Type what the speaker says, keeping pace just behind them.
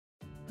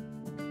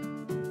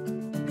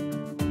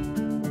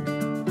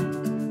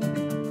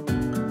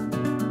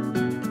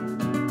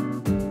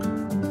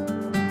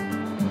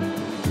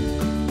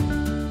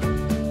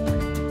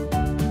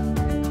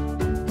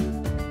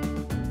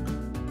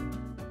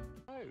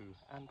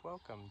and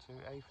welcome to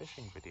a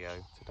fishing video.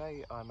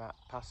 Today I'm at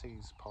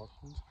Passies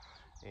Ponds,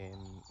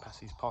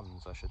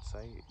 I should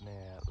say,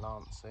 near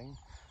Lancing.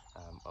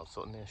 Well,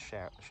 sort of near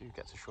you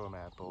get to Shoreham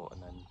Airport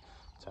and then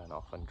turn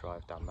off and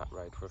drive down that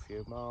road for a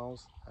few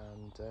miles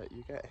and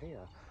you get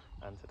here.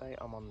 And today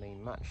I'm on the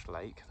Match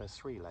Lake. There's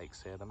three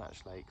lakes here: the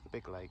Match Lake, the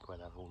big lake where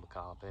they have all the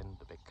carp in,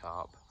 the big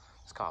carp.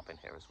 There's carp in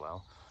here as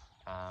well.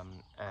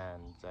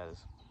 And there's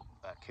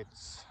a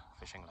kids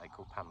fishing lake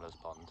called Pamela's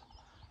Pond.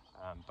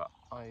 But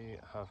I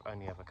have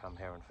only ever come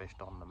here and fished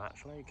on the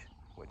Match Lake,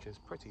 which is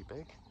pretty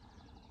big.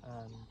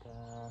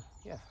 And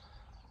yeah,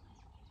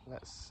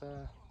 let's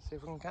see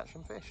if we can catch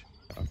some fish.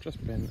 I've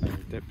just been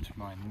and dipped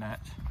my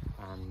net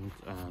and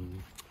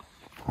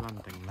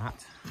landing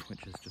net,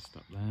 which is just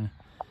up there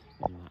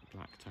in that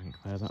black tank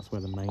there. That's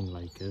where the main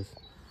lake is.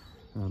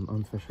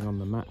 I'm fishing on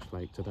the Match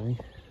Lake today,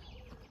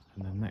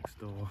 and then next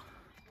door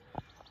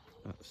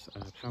that's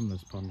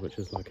Pamela's Pond, which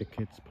is like a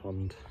kids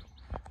pond,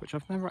 which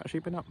I've never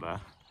actually been up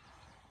there.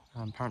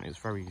 Apparently it's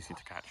very easy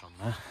to catch on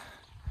there.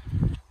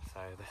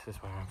 So this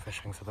is where I'm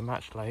fishing. So the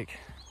Match Lake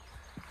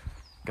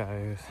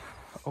goes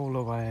all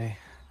the way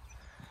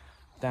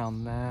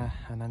down there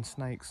and then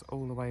snakes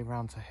all the way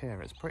around to here.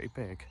 It's pretty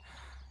big.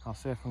 I'll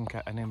see if I can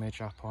get an image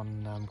up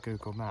on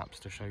Google Maps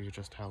to show you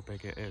just how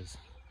big it is.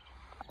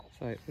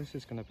 So this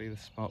is going to be the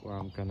spot where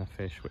I'm going to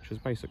fish, which is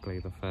basically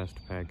the first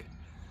peg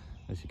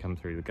as you come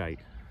through the gate,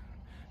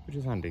 which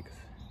is handy because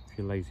if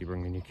you're lazy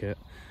bringing your kit.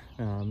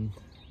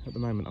 At the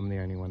moment I'm the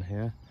only one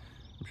here.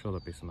 I'm sure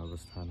there'll be some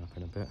others turn up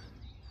in a bit.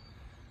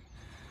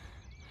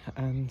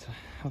 And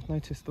I've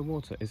noticed the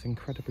water is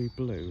incredibly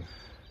blue.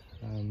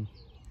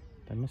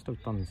 They must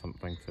have done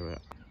something to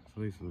it.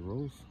 So these are the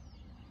rules.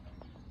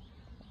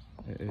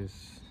 It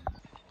is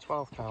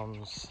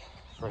 £12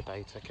 for a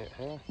day ticket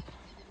here.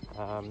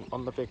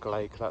 On the big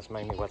lake, that's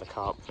mainly where the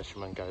carp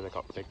fishermen go. They've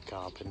got big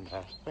carp in there.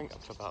 I think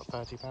up to about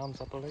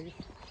 £30, I believe.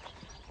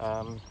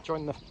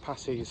 Join the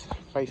Passies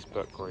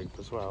Facebook group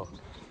as well,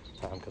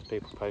 because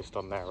people post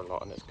on there a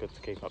lot and it's good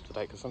to keep up to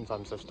date, because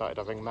sometimes they've started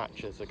having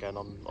matches again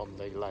on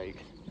the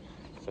lake.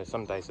 So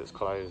some days it's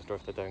closed, or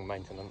if they're doing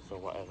maintenance or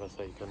whatever,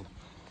 so you can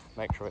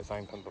make sure it's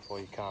open before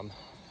you come.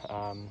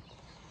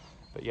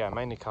 But yeah,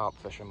 mainly carp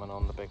fishermen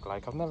on the big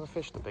lake. I've never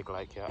fished the big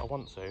lake yet. I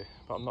want to,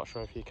 but I'm not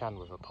sure if you can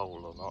with a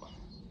pole or not.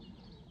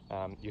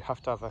 You have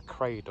to have a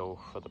cradle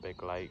for the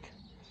big lake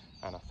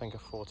and I think a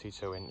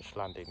 42-inch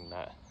landing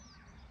net.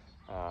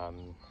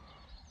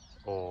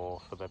 Or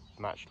for the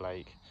Match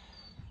Lake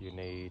you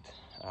need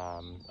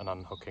an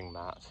unhooking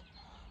mat,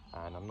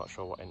 and I'm not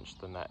sure what inch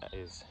the net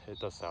is. It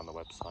does say on the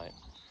website,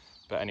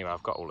 but anyway,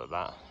 I've got all of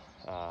that.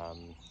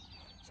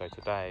 So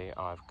today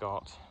I've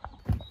got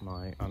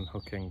my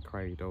unhooking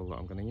cradle that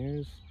I'm going to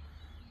use,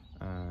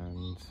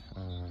 and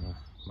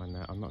my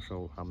net. I'm not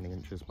sure how many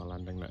inches my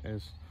landing net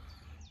is.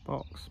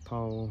 Box,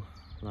 pole,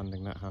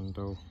 landing net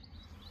handle,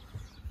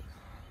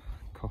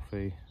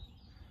 coffee.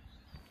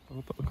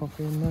 I'll put the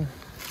coffee in there.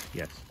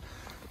 Yes.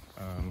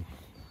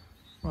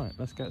 Right,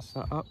 let's get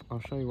set up. I'll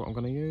show you what I'm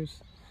going to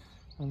use,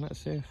 and let's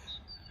see if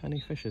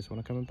any fishes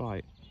want to come and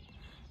bite.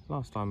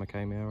 Last time I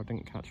came here I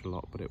didn't catch a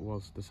lot, but it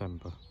was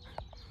December,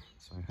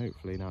 so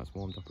hopefully now it's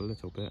warmed up a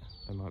little bit,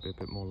 they might be a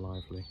bit more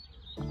lively.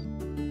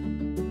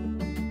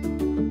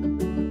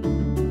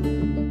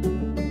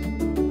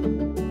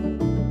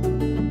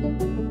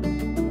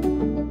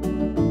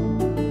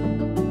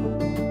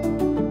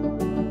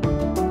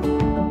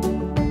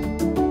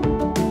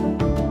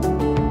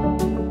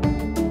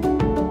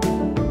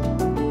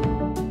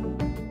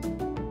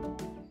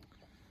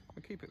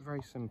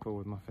 Very simple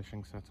with my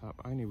fishing setup.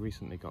 I only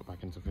recently got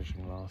back into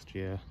fishing last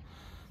year,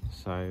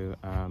 so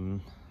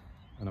and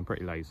I'm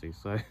pretty lazy,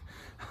 so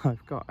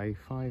I've got a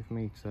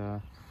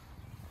 5-metre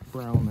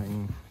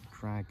Browning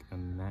drag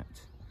and net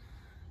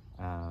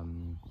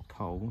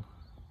pole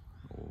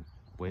or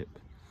whip.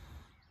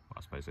 Well,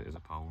 I suppose it is a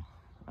pole.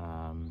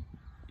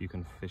 You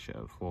can fish it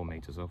at 4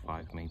 metres or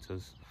 5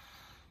 metres.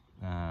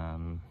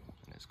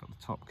 It's got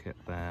the top kit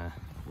there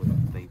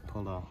with the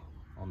puller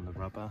on the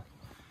rubber.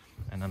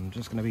 And I'm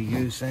just going to be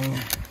using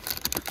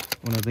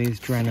one of these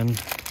Drennan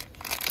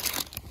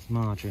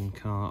margin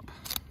carp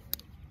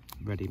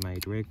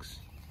ready-made rigs,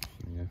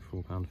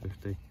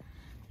 £4.50,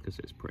 because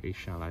it's pretty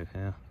shallow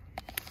here.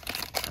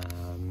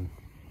 And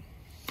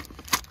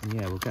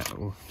yeah,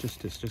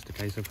 it's just a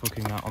case of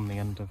hooking that on the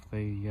end of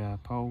the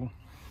pole.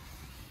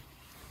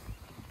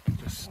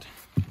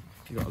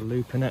 You got a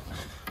loop in it,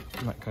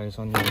 and that goes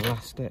on your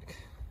elastic,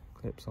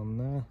 clips on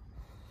there,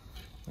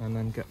 and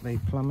then get the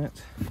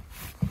plummet.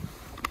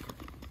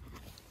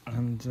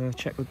 And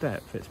check the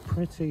depth. It's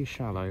pretty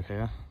shallow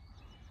here,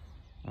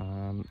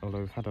 although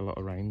we've had a lot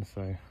of rain,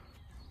 so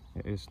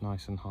it is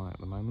nice and high at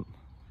the moment.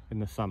 In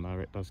the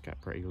summer it does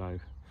get pretty low.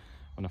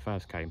 When I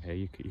first came here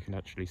you can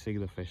actually see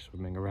the fish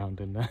swimming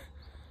around in there.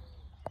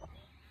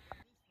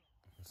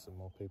 There's some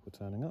more people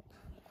turning up.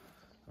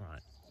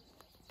 Alright,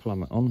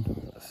 plummet on.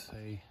 Let's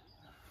see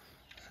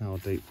how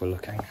deep we're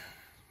looking.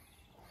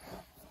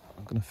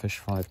 I'm going to fish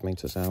 5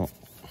 metres out.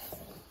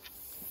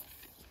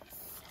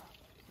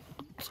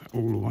 So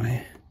all the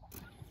way.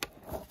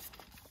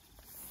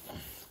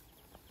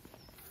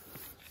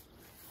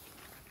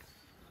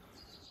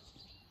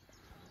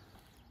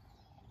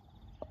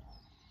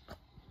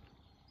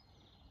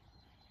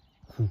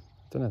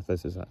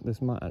 if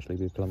this might actually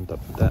be plumbed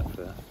up to depth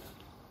there.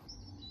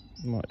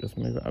 Might just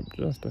move it up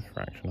just a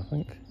fraction, I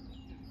think.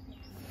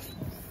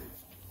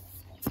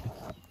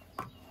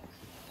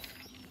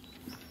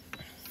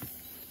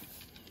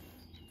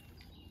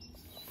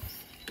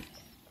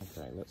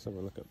 Okay, let's have a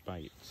look at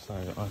bait. So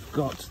I've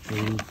got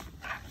the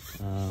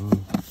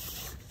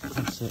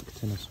Essex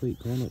tin of sweet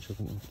corn, which I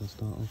think I'm going to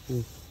start off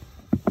with.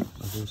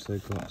 I've also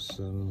got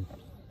some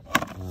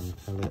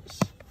pellets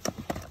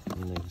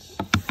and these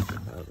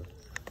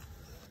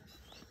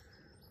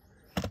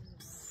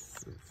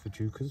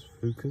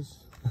fukas,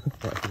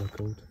 whatever they're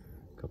called.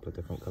 A couple of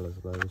different colours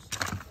of those.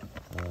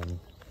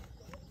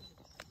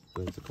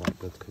 These are quite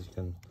good because you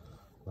can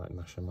like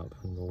mash them up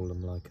and roll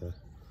them like a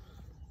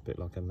bit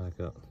like a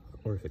maggot.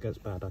 Or if it gets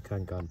bad, I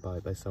can go and buy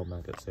it. They sell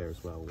maggots here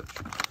as well, which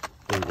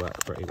do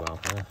work pretty well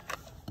here.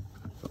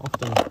 But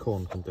often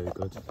corn can do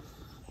good.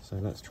 So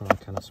let's try a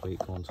can of sweet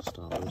corn to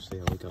start. We'll see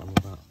how we get on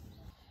with that.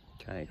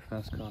 Okay,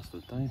 first cast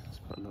of the day. Let's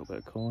put a little bit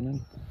of corn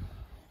in.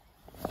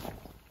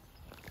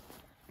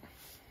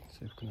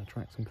 See if we can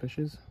attract some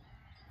fishes.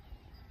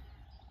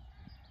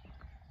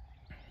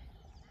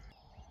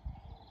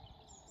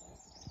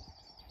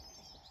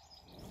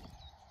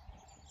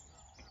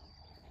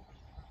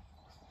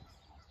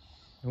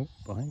 Oh,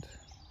 behind.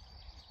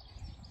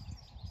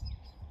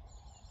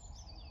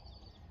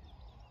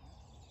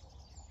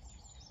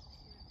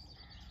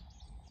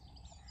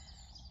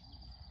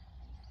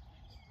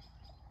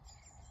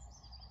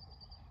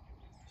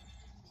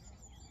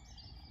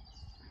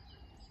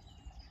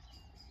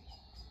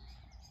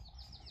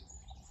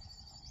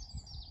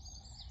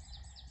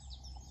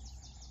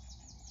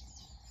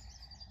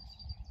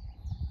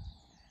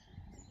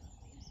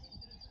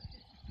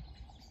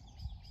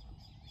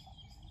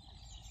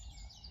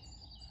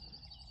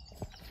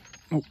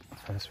 Oh,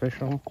 first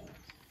fish on.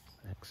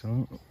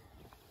 Excellent. This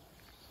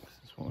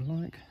is what I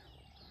like.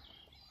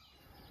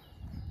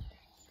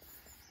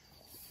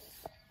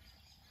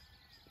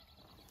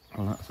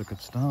 Well, that's a good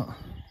start.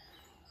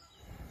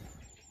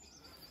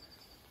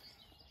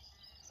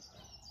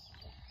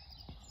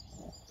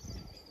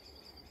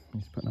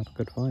 He's putting up a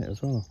good fight as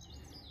well.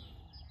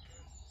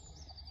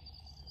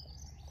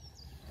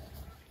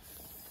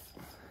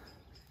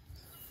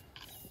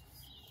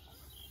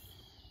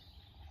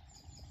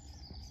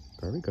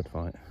 Very good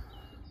fight.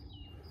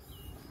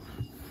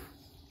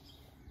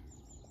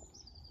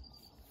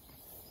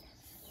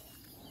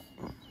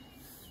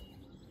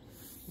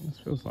 This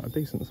feels like a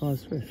decent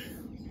sized fish.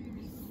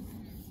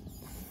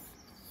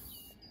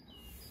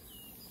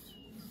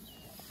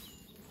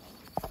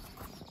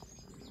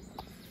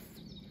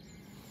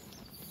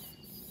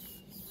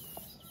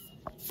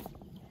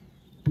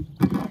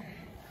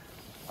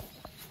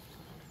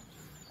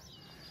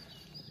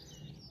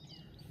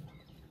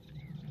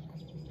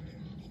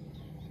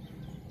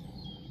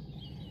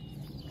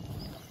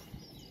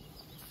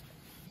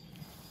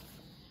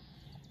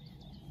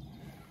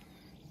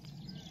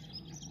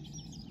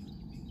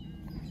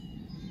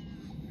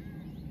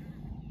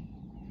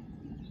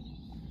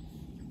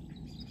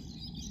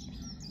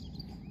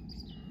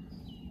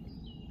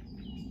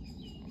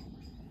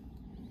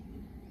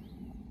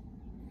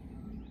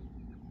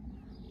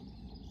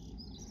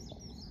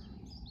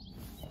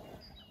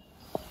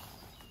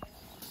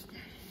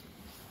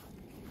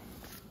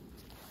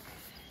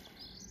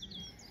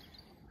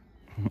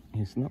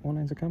 He's not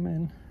wanting to come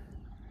in.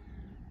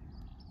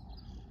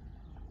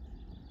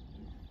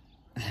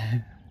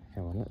 Come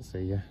on, let's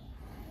see you.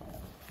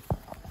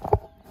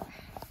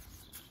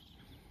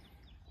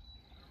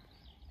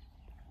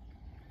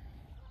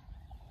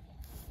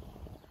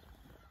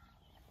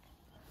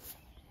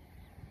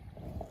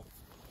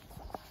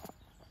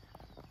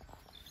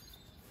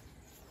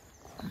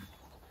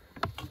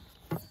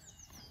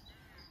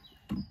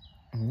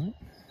 All right.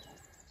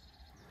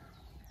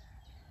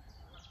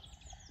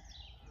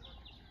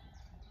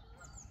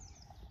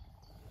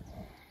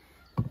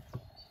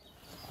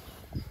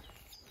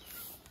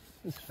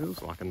 This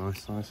feels like a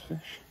nice sized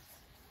fish.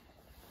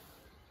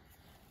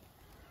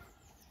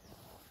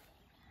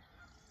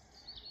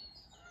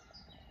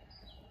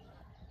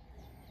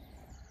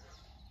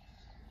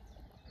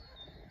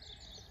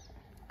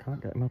 Can't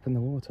get him up in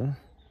the water.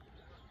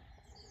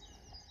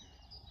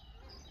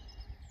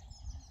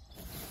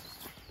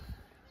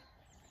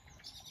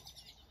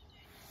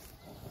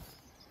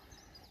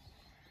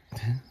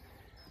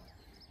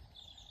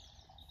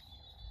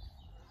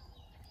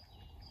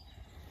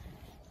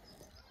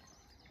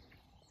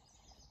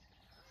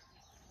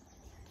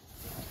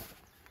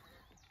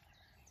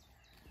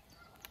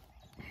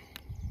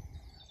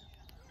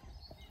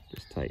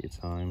 Just take your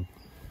time,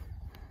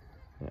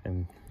 let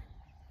him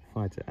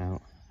fight it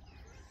out.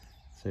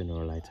 Sooner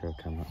or later he'll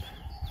come up.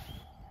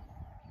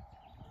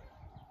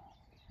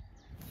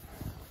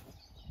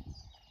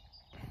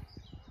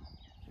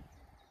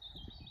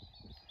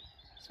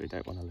 So we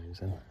don't want to lose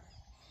him.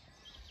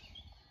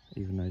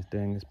 Even though he's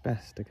doing his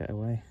best to get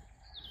away,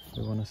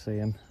 we want to see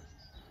him.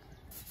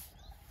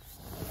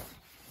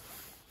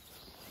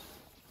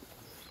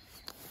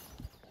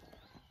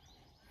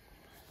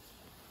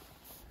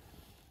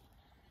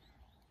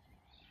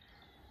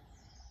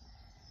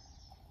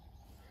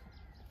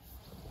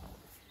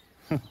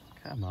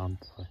 Come on,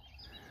 boy.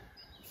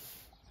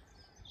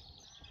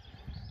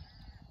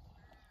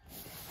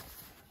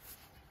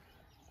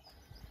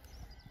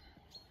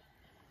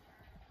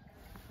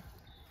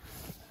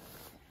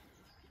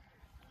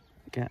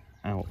 Get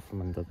out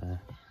from under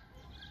there.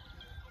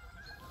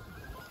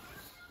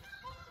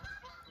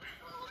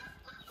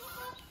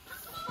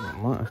 I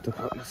might have to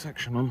put the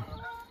section on.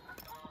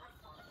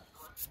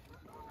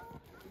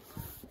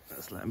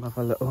 Let's let him have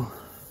a little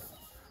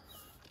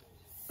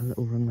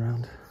run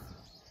round.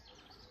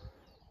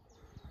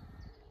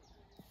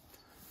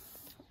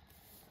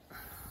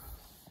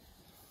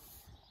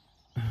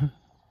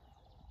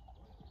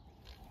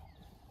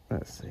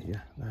 Let's see,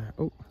 yeah, there.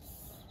 Oh,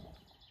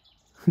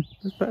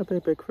 this better be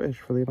a big fish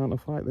for the amount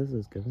of fight this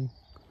is giving.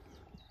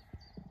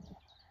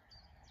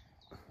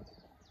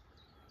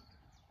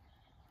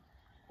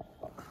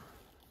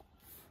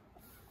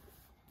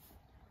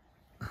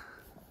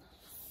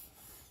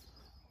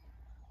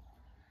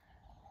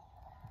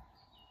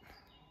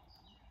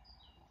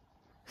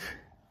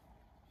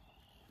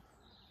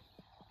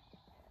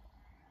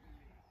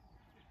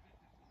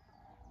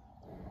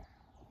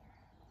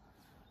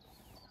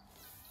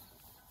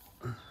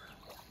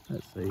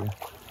 Let's see.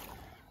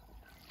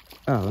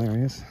 Oh, there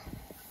he is.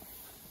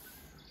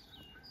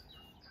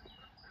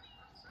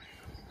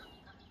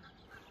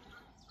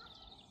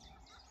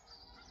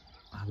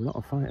 A lot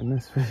of fight in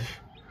this fish.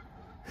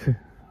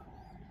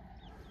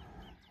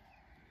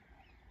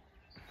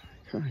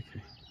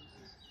 Crikey.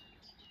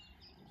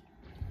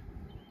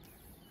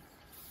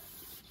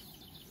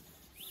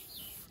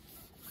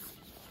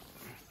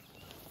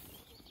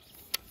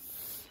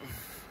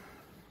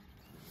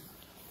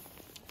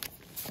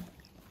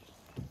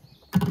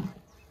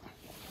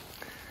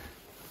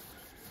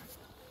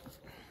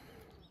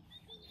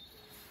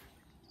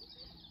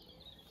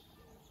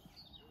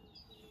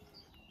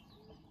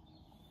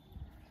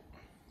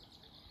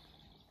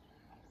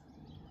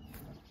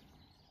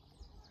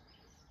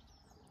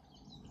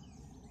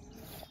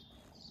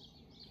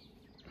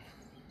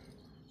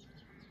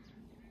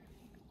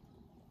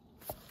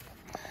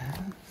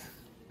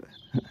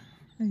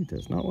 He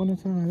does not want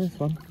to try this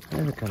one.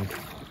 Here it comes.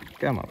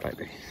 Come on,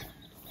 baby.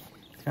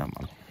 Come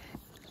on.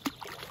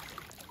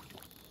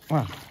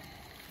 Wow.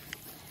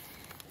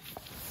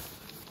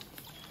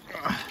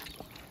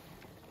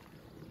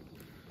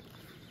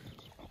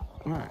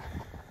 Right.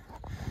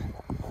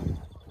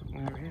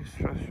 There he is,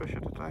 first fish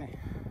of the day.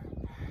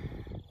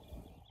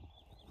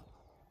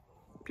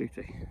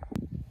 Beauty.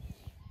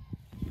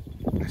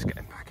 Let's get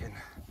him back in.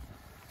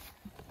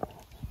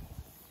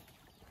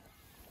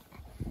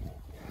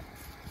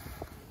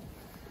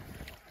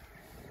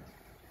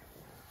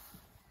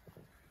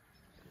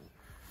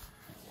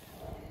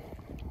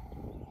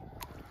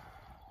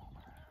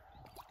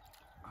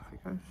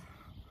 Goes.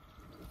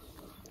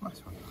 Nice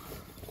one.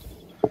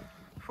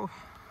 Phew.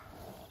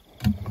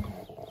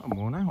 I'm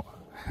worn out.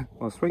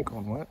 Well, sweet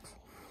corn works.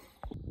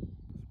 The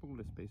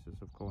smallest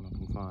pieces of corn I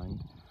can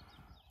find,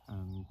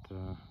 and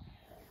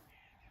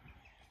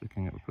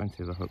looking at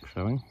plenty of the hook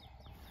showing.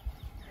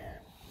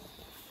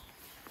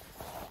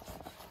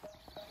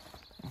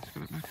 Let's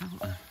get it back out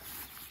there.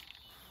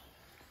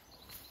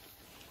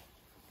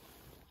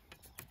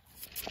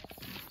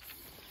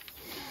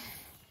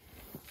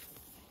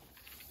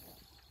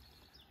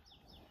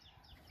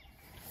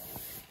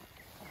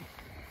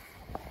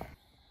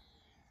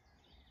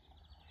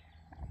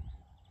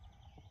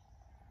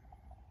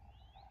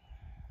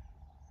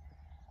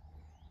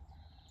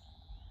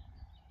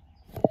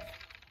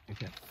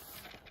 Yeah,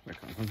 we're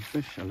going to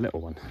fish, a little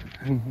one.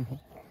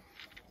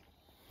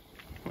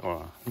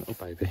 Oh, little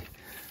baby.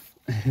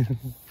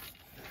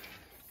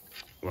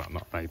 Well,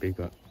 not baby,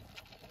 but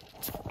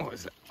what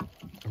is it?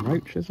 A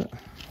roach, is it?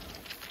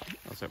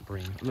 That's it,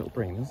 bream. A little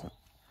bream, is it?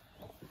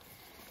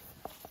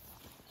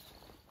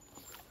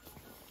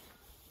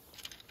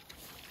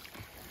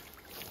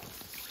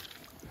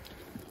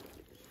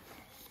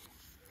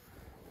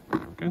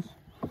 There it goes.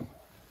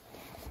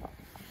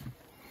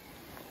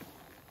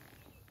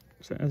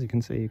 So as you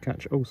can see, you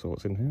catch all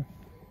sorts in here.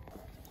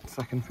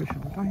 Second fish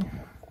of the day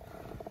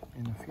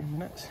in a few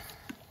minutes.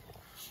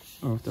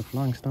 Oh, after a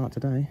flying start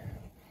today.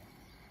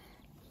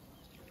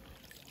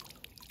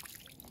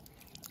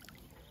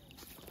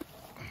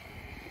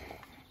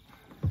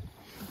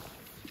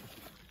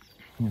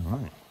 All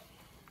right.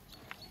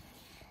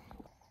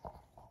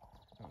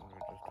 And we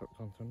just hooked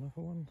onto another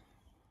one.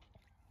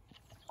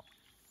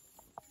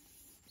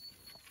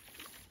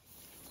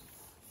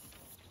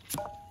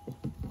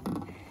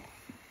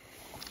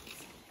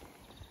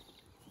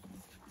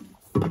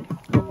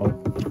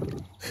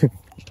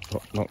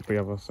 Knocked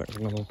the other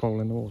section of the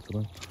pole in the water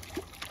then.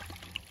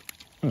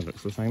 Oh, it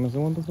looks the same as the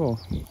one before.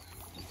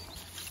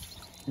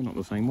 You're not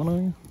the same one, are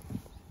you?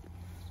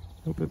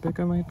 A little bit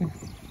bigger maybe?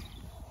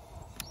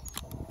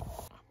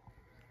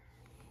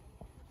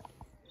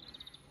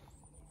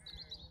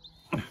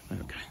 There we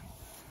go.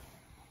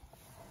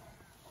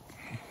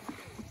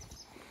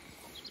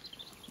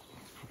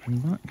 Pop him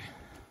back.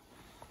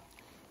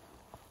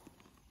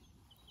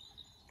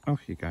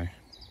 Off you go.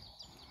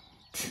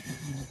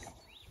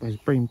 suppose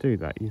bream do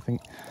that. You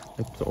think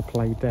they sort of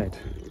play dead.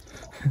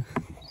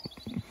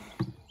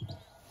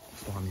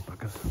 Slimy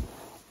buggers.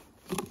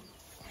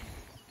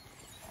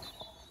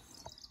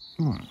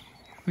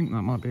 I think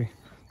that might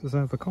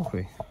deserve a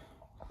coffee.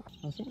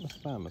 I think the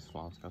thermos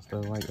flask I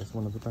still rate as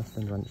one of the best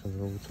inventions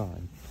of all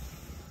time.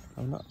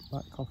 And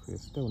that coffee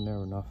is still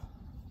near enough.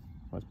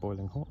 Well, it's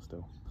boiling hot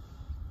still.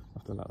 I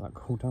have to let that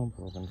cool down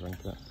before I can drink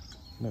it.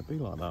 And it'd be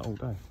like that all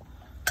day.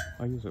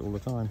 I use it all the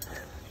time.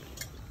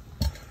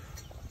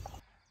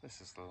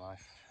 This is the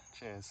life.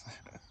 Cheers.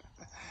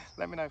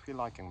 Let me know if you're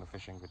liking the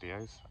fishing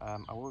videos.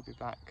 I will be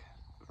back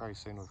very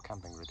soon with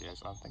camping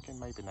videos. I'm thinking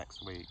maybe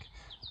next week.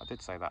 I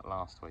did say that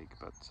last week,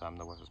 but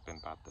the weather's been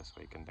bad this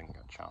week and didn't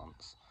get a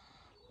chance.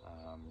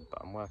 But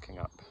I'm working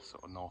up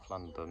sort of North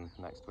London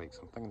next week,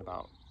 so I'm thinking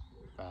about,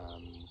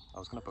 I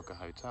was going to book a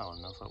hotel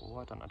and I was like, well,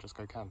 why don't I just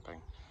go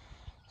camping?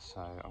 So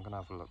I'm going to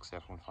have a look, see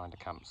if I can find a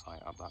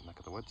campsite up that neck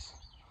of the woods.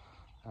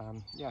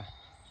 Yeah,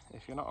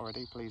 if you're not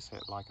already, please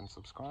hit like and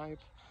subscribe.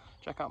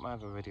 Check out my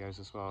other videos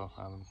as well.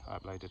 I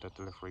uploaded a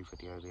delivery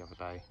video the other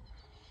day,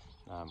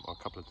 or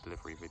a couple of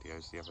delivery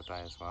videos the other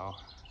day as well.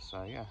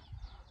 So yeah,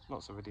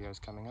 lots of videos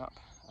coming up.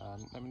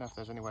 Let me know if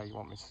there's anywhere you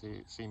want me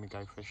to see me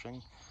go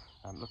fishing.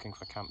 I'm looking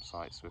for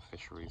campsites with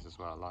fisheries as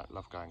well. I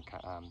love going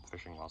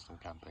fishing whilst I'm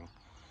camping.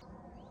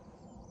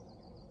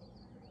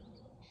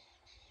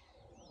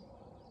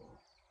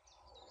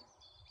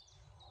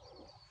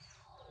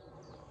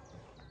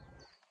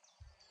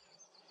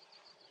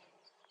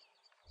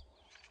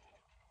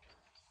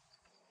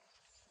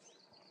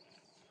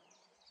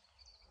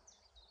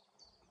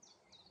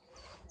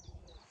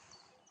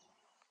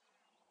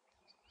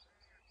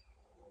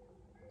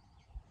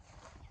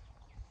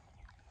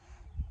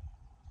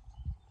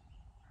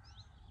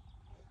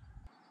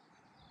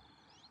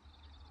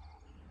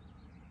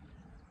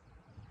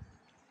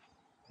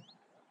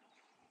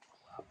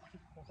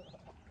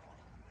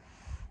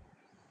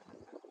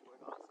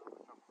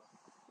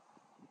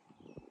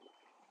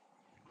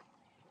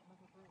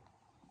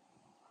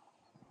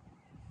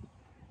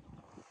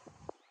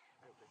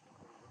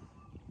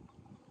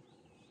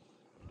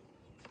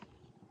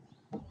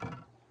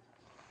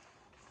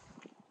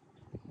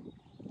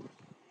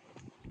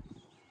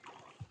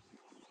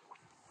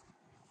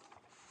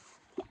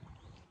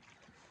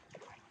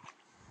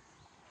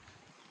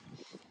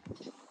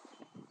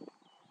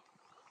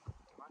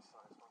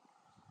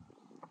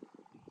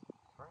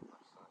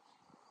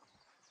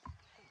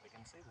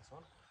 See this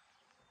one?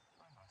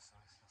 Very nice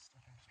size. It's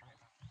sticking straight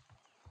back.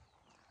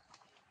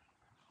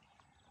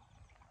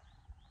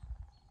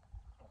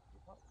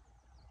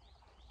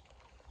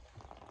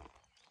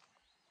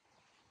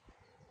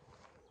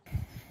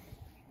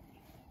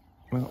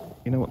 Well,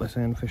 you know what they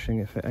say in fishing,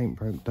 if it ain't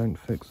broke, don't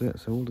fix it.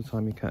 So all the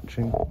time you're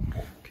catching,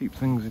 keep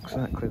things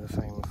exactly the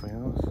same as they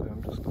are. So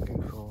I'm just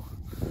looking for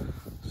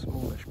a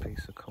smallish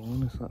piece of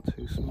corn. Is that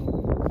too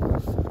small?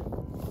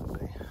 Might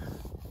be.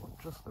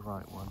 Just the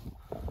right one.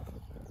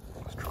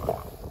 Let's try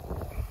that.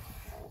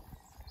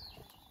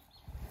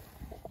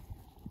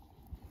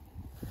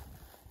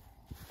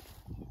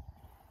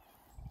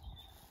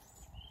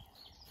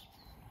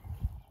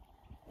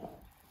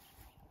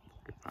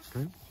 Give that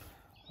go.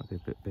 That'd be a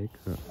bit big,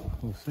 but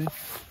we'll see.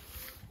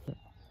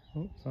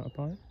 Oh, is that a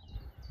bite?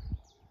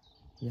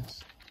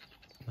 Yes.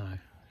 No.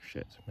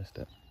 Shit, missed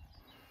it.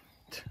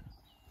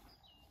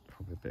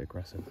 Probably a bit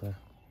aggressive there.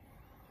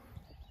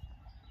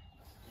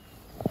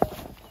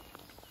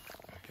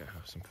 Okay,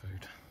 have some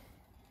food.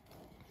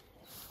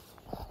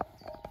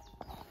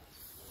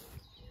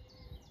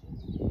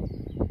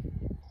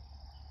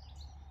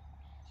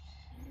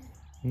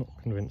 I'm not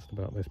convinced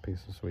about this piece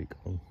of sweet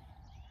corn.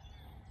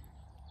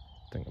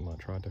 I think I might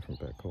try a different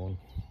bit of corn.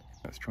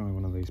 Let's try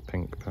one of these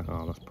pink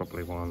oh, that's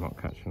probably why I'm not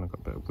catching. I've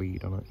got a bit of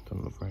weed on it.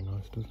 Doesn't look very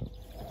nice, does it?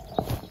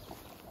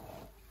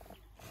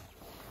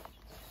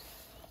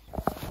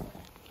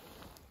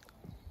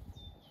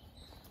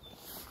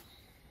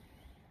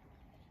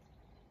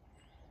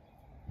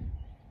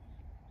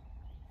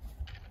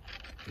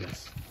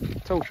 Yes.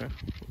 Told you.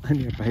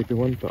 Only a baby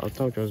one, but I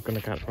told you I was going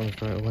to catch one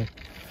straight away.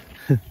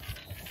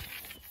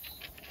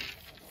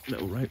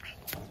 Little ropes.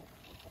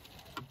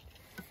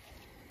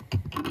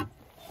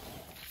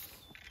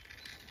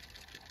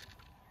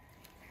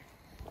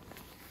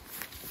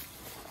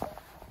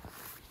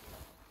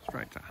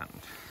 Straight to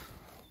hand.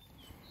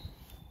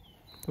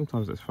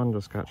 Sometimes it's fun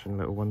just catching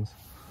little ones.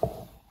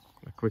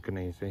 They're quick and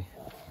easy.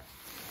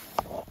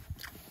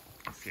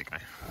 Off you go.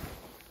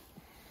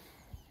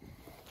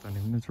 Don't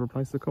even need to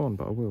replace the corn,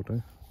 but I will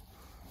do.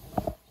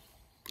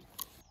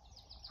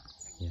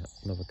 Yeah,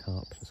 another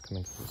carp just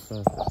coming to the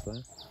surface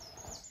there.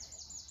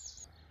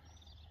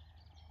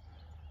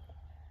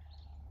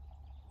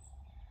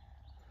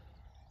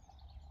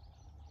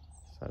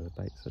 So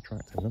the bait's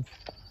attracting them.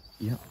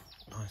 Yep,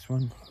 nice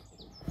one.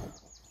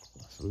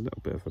 That's a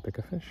little bit of a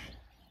bigger fish.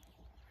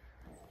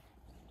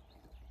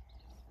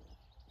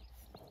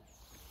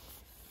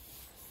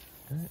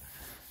 Okay.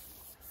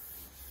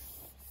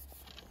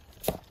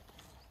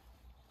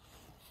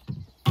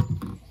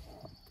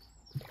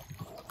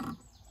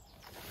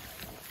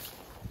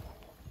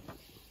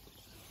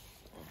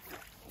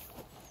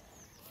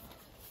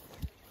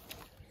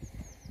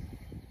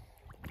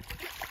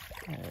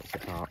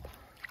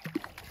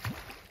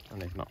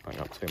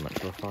 too much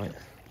of a fight.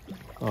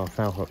 Oh, I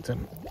foul hooked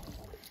him.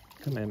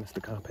 Come here,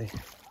 Mr. Carpy.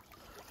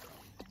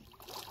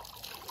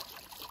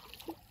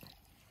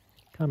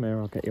 Come here,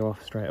 I'll get you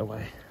off straight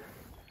away.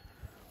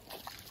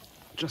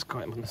 Just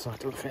got him on the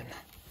side of the fin.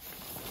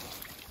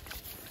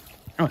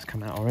 Oh, it's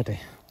come out already.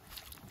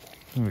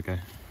 There we go.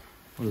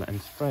 We'll let him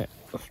straight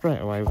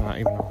away without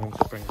even having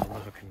to bring another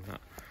hook in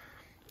that.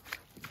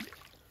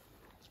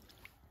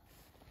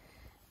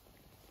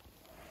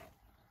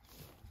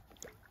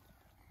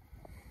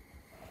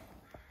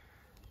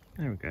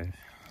 There we go.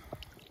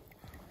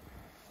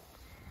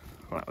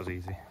 Well, that was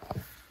easy.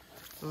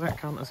 Does that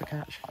count as a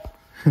catch?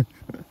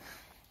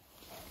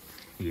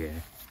 Yeah,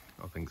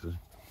 I think so. There's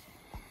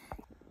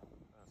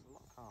a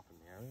lot of carp in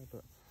the area,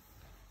 but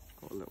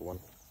got a little one.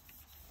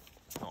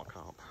 Not a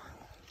carp.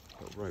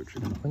 A little roach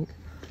again, I think.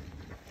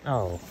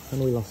 Oh,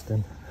 and we lost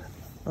him.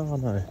 Oh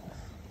no.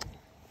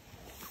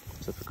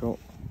 Difficult.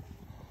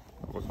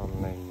 That was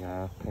on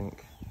the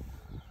pink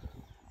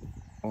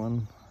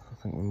one. I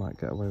think we might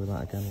get away with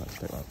that again. Let's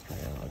take that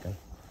straight out again.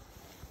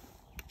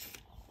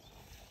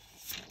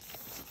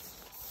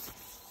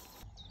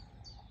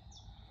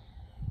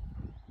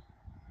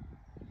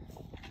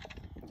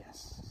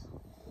 Yes,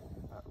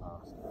 at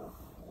last.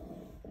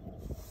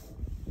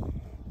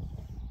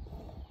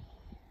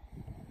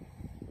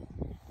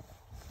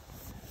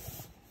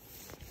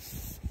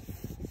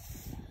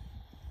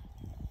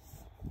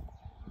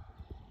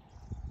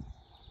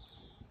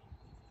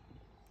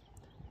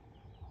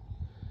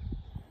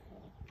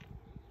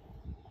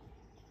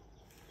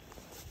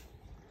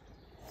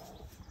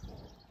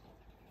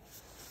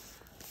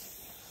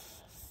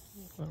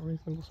 Is that a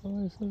reasonable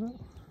size, is it?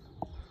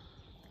 I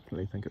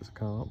really think it's a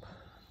carp.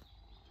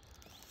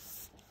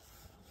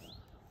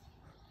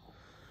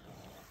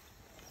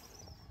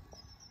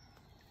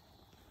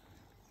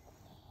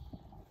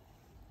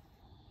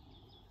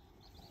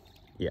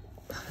 Yeah.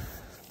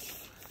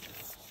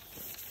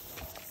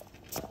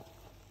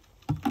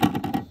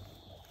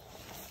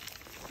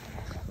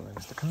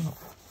 There's the carp.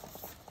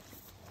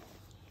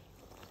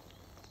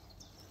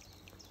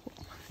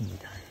 Here we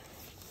go.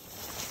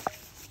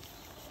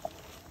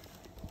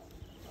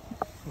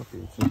 What a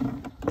beauty.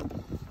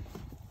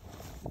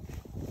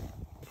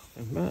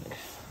 And back.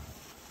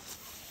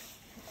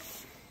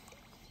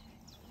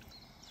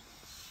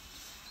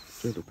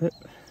 Little pip.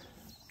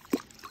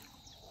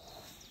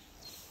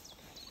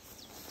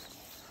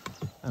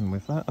 And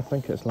with that, I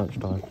think it's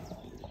lunchtime.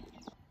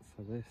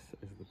 So this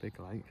is the big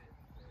lake,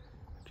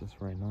 which is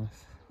very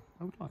nice.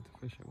 I would like to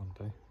fish it one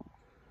day.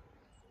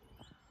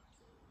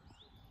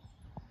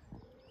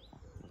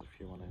 There's a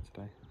few on here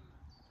today.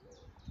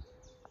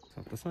 So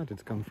I've decided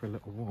to come for a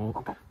little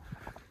walk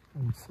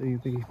and see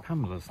the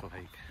Pamela's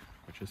Lake,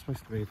 which is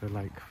supposed to be the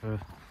lake for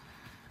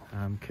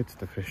kids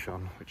to fish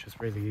on, which is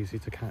really easy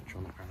to catch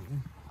on apparently.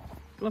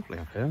 It's lovely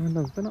up here, I've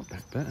never been up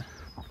this bit.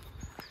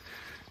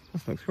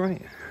 This looks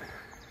great.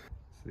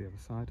 To the other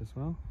side as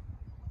well.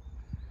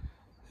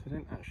 So they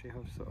don't actually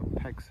have sort of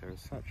pegs here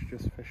as such,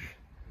 just fish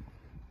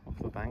off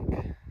the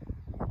bank.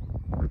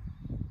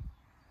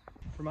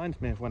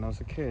 Reminds me of when I was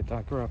a kid.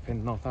 I grew up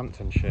in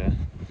Northamptonshire.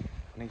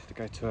 I used to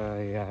go to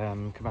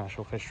a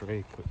commercial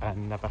fishery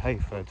in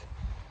Hayford,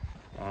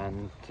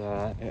 and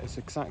it's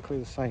exactly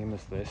the same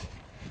as this.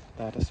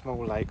 They had a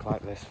small lake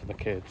like this for the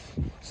kids,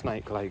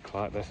 snake lake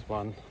like this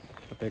one,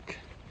 a big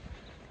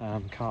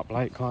carp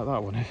lake like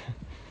that one.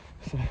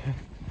 So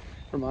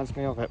reminds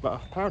me of it,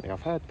 but apparently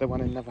I've heard the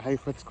one in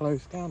Hayford's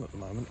closed down at the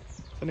moment.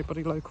 Is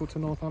anybody local to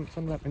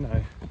Northampton? Let me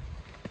know.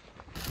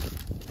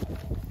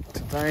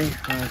 Today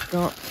I've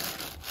got,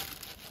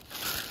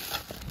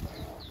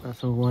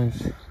 as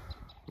always,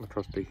 my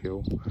trusty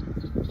heel.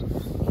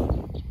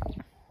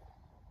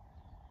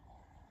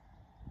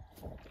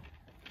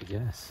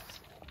 Yes.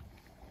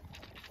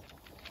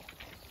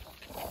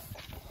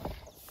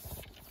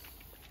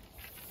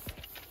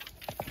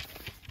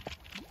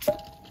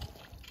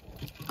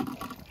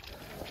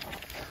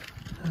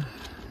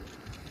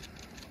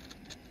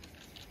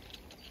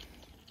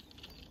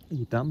 Are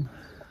you done?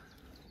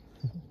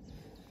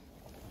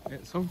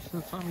 It's also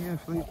the time of year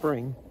for these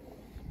Bream.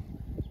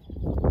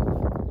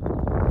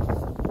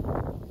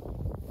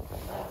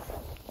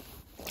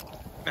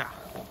 Ah.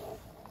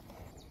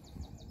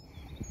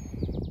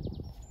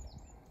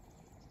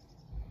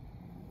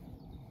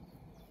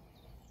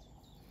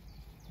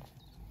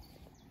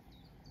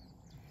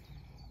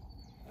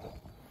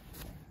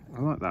 I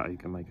like that, you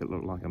can make it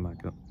look like a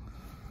maggot.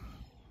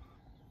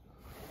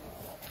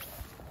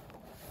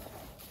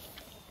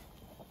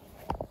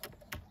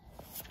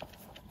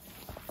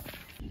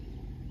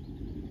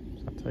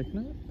 Taking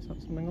it? Is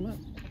that something on that?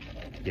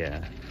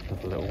 Yeah,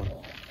 that's a little one.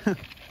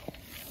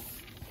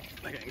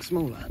 They're getting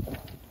smaller.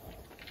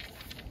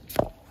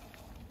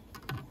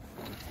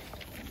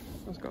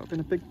 That's got to have been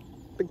a big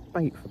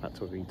bait for that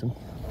to have eaten.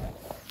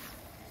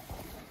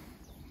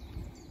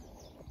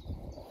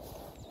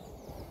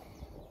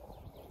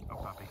 Oh,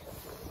 puppy.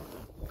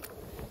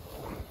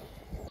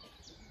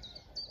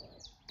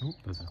 Oh,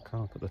 there's a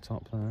carp at the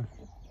top there.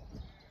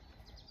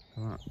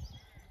 Right.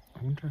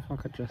 I wonder if I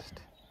could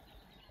just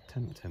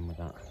tempt him with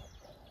that.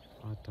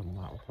 I'd done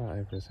that right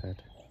over his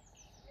head.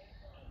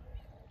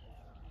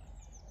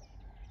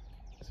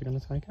 Is he going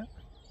to take it?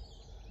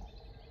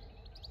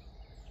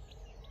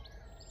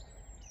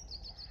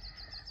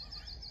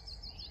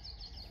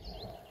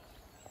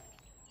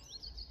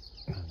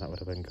 Oh, that would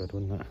have been good,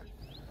 wouldn't it?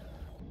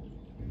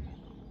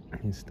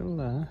 He's still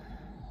there.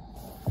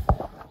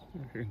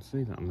 If you can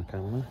see that on the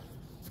camera.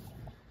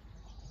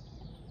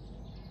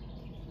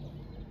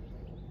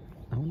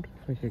 I wonder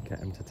if we could get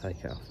him to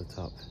take it off the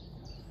top.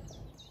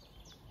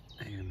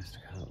 There you go, Mr.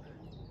 Carp.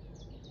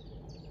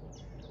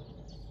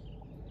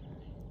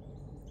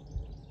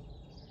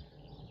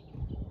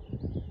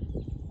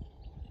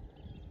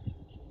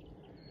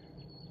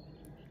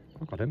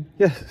 I got him.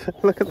 Yes,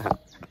 look at that.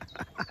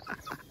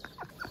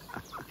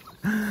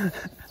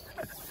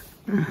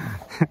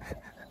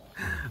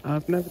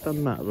 I've never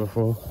done that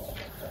before.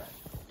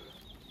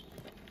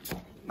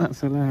 That's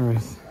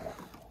hilarious.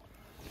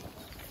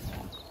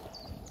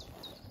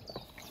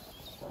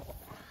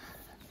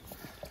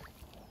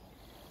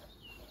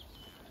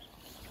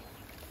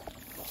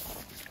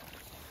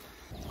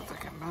 I'll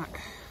take him back.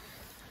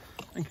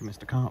 Thank you,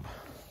 Mr. Carp.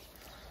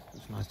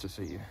 It's nice to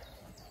see you.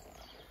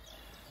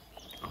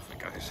 Off it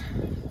goes.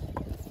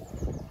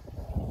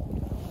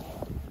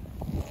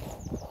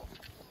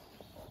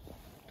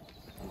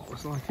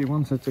 Looks like he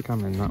wanted to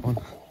come in, that one.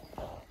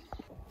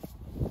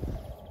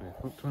 We've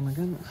hooked one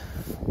again.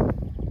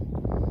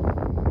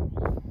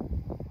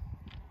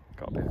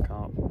 Got a bit of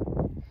carp.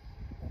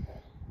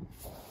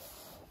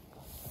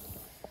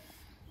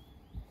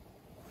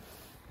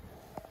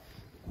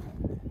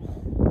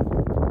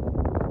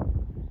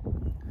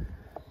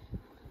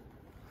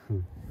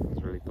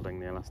 It's really pulling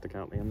the elastic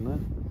out the end there.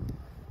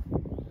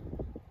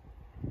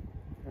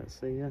 Let's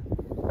see, yeah. I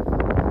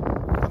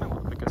don't know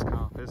what the biggest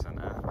carp is, and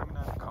let me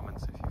know in the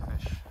comments if you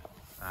fish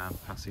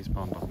Passies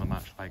pond off the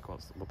Match Lake,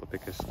 what the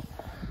biggest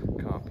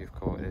carp you've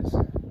caught is.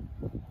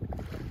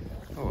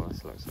 Oh,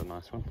 this looks a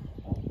nice one.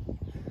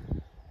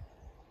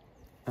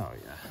 Oh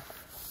yeah.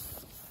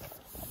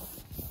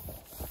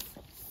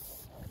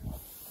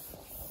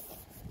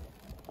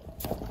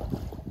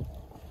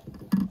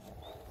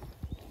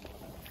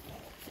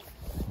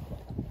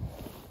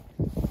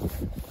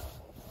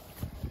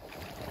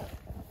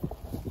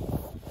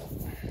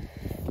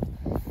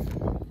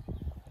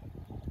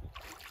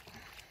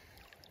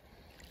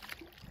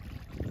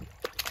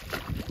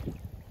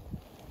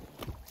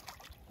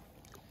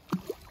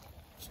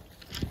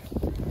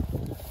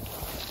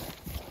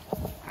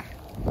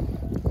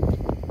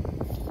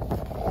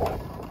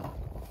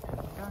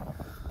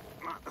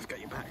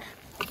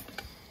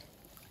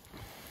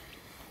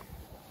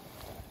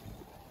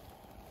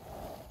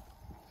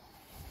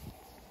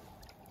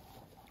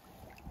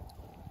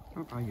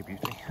 Oh, you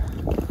beauty.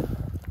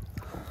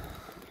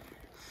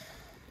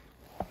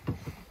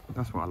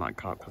 That's why I like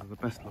carp, because they're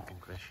the best looking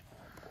fish.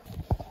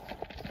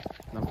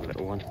 Another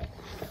little one.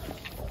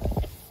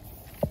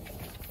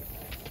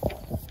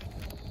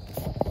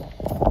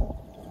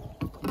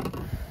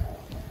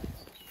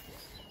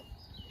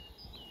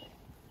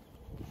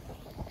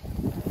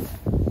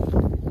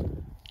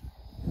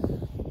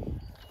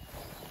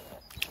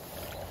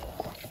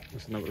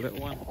 There's another little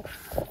one.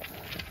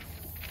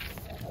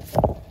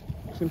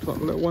 Seems like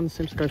the little ones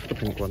seem to go for the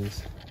pink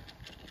ones.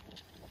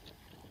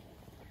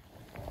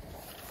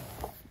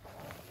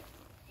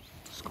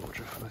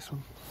 Scorcher for this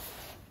one.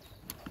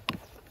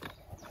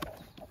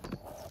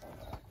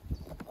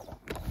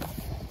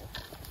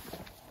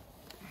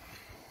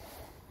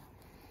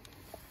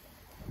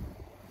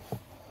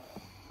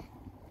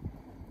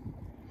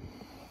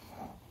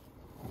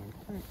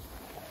 Okay.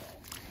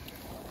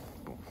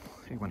 Oh,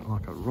 he went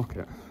like a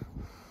rocket.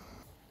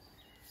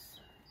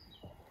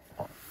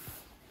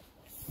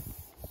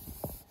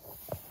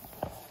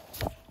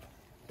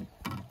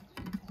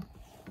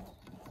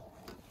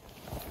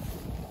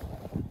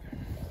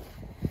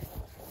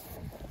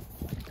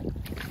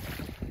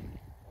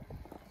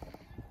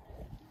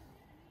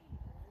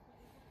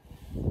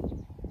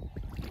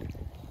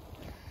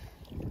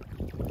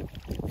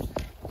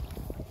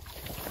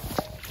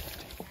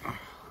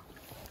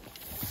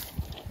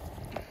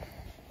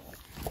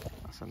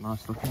 A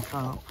nice looking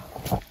carp.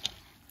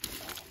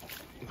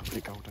 Lovely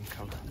golden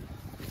colour.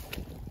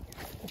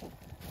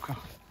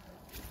 Oh.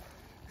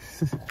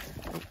 Oh,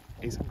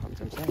 he's hung on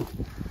to himself.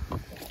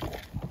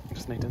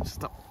 Just need him to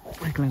stop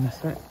wriggling a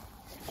sec.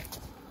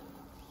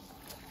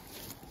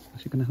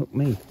 Is he going to hook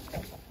me?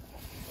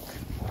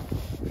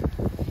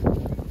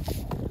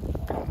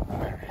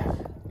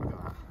 Look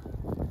at that.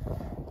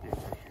 Beauty.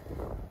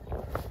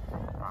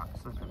 Right,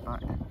 slipping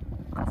back.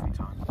 Coffee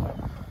time.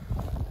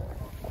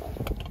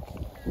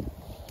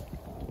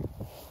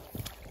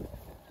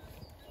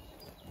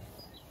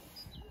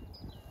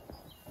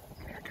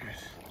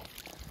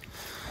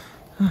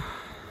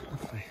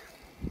 Lovely.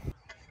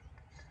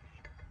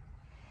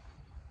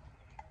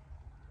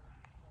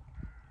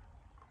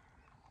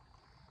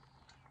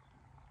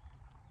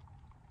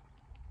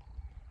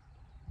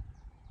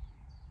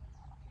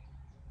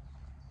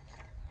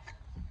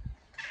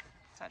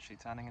 actually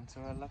turning into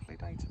a lovely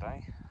day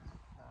today.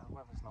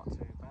 Weather's not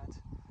too bad.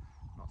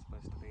 Not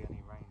supposed to be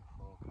any rain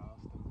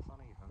forecast, and the sun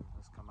even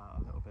has come out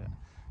a little bit.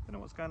 Don't know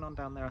what's going on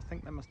down there. I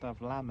think they must have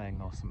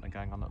lambing or something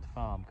going on at the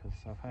farm, because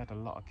I've heard a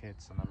lot of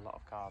kids and a lot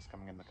of cars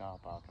coming in the car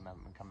park and then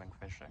coming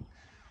fishing.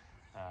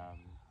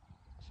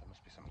 So there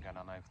must be something going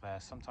on over there.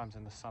 Sometimes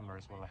in the summer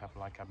as well, they have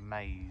like a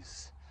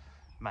maze,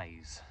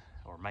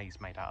 or a maze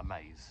made out of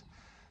maize,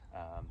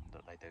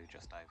 that they do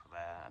just over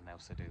there, and they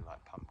also do like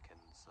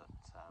pumpkins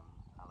at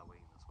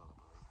Halloween as well, I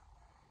believe.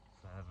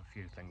 So I have a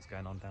few things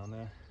going on down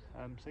there.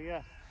 So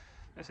yeah,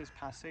 this is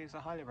Passies. I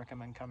highly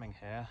recommend coming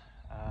here.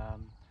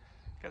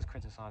 It gets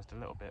criticised a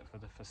little bit for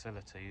the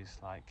facilities,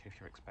 like if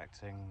you're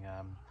expecting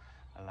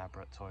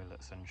elaborate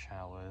toilets and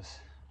showers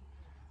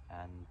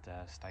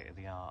and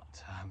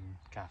state-of-the-art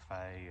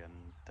cafe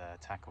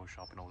and tackle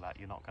shop and all that,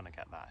 you're not going to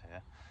get that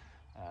here.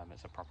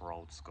 It's a proper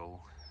old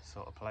school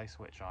sort of place,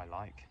 which I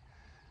like.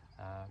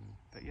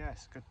 But yeah,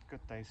 it's good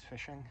day's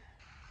fishing.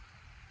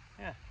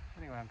 Yeah,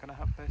 anyway, I'm going to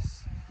have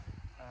this,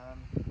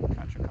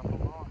 catch a couple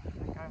more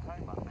and go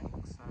home, I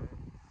think. So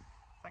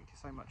thank you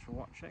so much for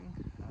watching.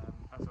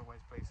 As always,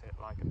 please hit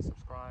like and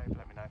subscribe.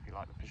 Let me know if you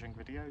like the fishing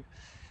video.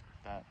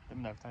 Let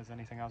me know if there's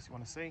anything else you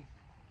want to see.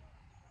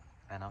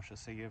 And I shall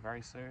see you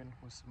very soon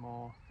with some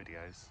more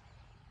videos.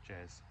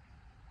 Cheers.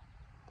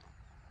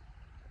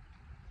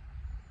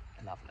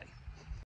 Lovely.